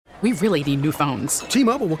We really need new phones.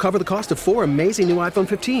 T-Mobile will cover the cost of 4 amazing new iPhone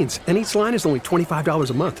 15s, and each line is only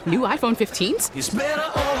 $25 a month. New iPhone 15s? It's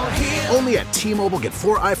better over here. Only at T-Mobile, get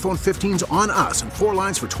 4 iPhone 15s on us and 4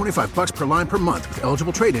 lines for $25 per line per month with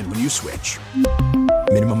eligible trade-in when you switch.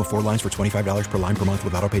 Minimum of 4 lines for $25 per line per month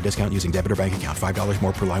with autopay discount using debit or bank account. $5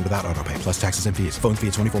 more per line without autopay, plus taxes and fees. Phone fee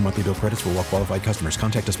at 24 monthly bill credits for well-qualified customers.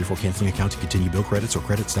 Contact us before canceling account to continue bill credits or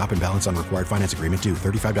credit stop and balance on required finance agreement due.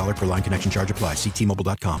 $35 per line connection charge applies. See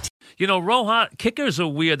T-Mobile.com. You know, kickers are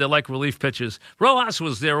weird. They're like relief pitchers. Rojas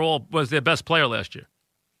was their best player last year.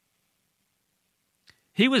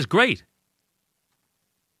 He was great.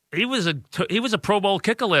 He was a Pro Bowl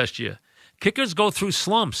kicker last year. Kickers go through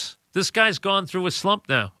slumps. This guy's gone through a slump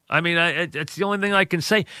now. I mean, it's the only thing I can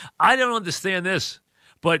say. I don't understand this,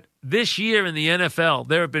 but this year in the NFL,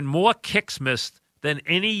 there have been more kicks missed than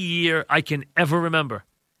any year I can ever remember.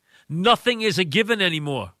 Nothing is a given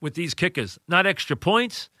anymore with these kickers. Not extra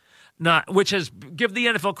points, give the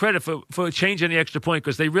NFL credit for changing the extra point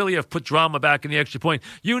because they really have put drama back in the extra point.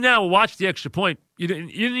 You now watch the extra point. You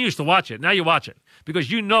didn't used to watch it. Now you watch it because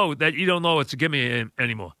you know that you don't know it's a gimme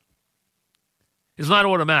anymore. It's not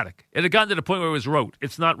automatic. It had gotten to the point where it was rote.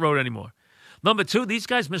 It's not rote anymore. Number two, these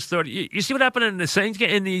guys missed 30. You see what happened in the Saint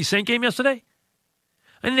game yesterday?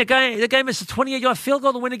 I mean, the guy missed a 28-yard field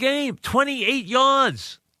goal to win the game. 28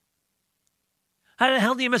 yards. How the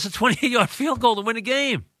hell do you miss a 28-yard field goal to win a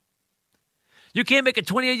game? You can't make a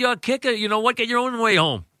 28-yard kick. You know what? Get your own way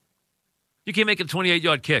home. You can't make a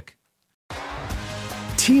 28-yard kick.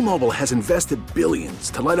 T-Mobile has invested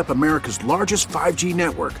billions to light up America's largest 5G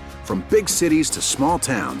network, from big cities to small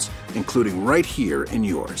towns, including right here in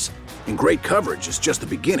yours. And great coverage is just the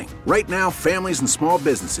beginning. Right now, families and small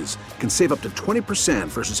businesses can save up to 20%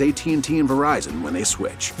 versus AT&T and Verizon when they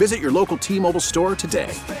switch. Visit your local T-Mobile store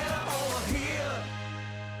today.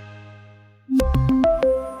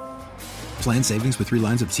 Plan savings with 3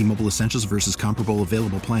 lines of T-Mobile Essentials versus comparable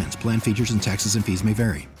available plans. Plan features and taxes and fees may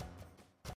vary.